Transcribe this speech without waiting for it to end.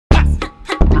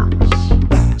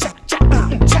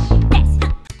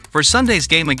For Sunday's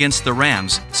game against the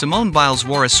Rams, Simone Biles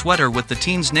wore a sweater with the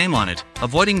team's name on it,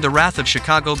 avoiding the wrath of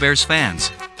Chicago Bears fans.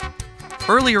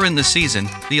 Earlier in the season,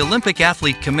 the Olympic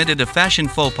athlete committed a fashion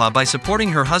faux pas by supporting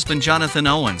her husband Jonathan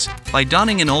Owens, by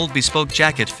donning an old bespoke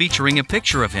jacket featuring a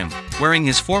picture of him, wearing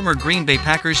his former Green Bay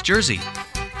Packers jersey.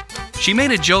 She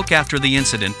made a joke after the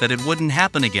incident that it wouldn't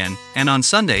happen again, and on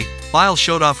Sunday, Biles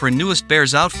showed off her newest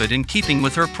Bears outfit in keeping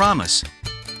with her promise.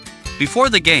 Before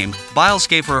the game, Biles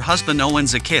gave her husband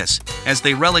Owens a kiss, as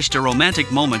they relished a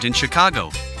romantic moment in Chicago.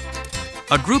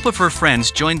 A group of her friends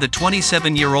joined the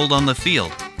 27-year-old on the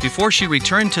field, before she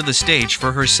returned to the stage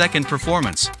for her second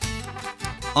performance.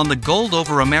 On the Gold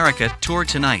Over America tour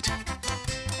tonight.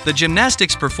 The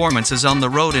gymnastics performance is on the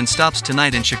road and stops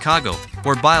tonight in Chicago,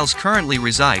 where Biles currently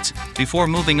resides, before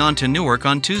moving on to Newark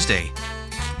on Tuesday.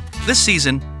 This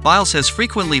season, Biles has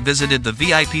frequently visited the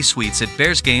VIP suites at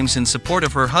Bears games in support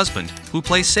of her husband, who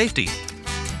plays safety.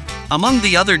 Among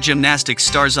the other gymnastics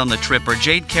stars on the trip are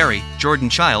Jade Carey, Jordan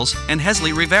Chiles, and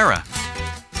Hesley Rivera.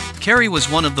 Carey was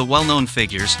one of the well-known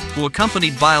figures who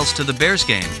accompanied Biles to the Bears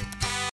game.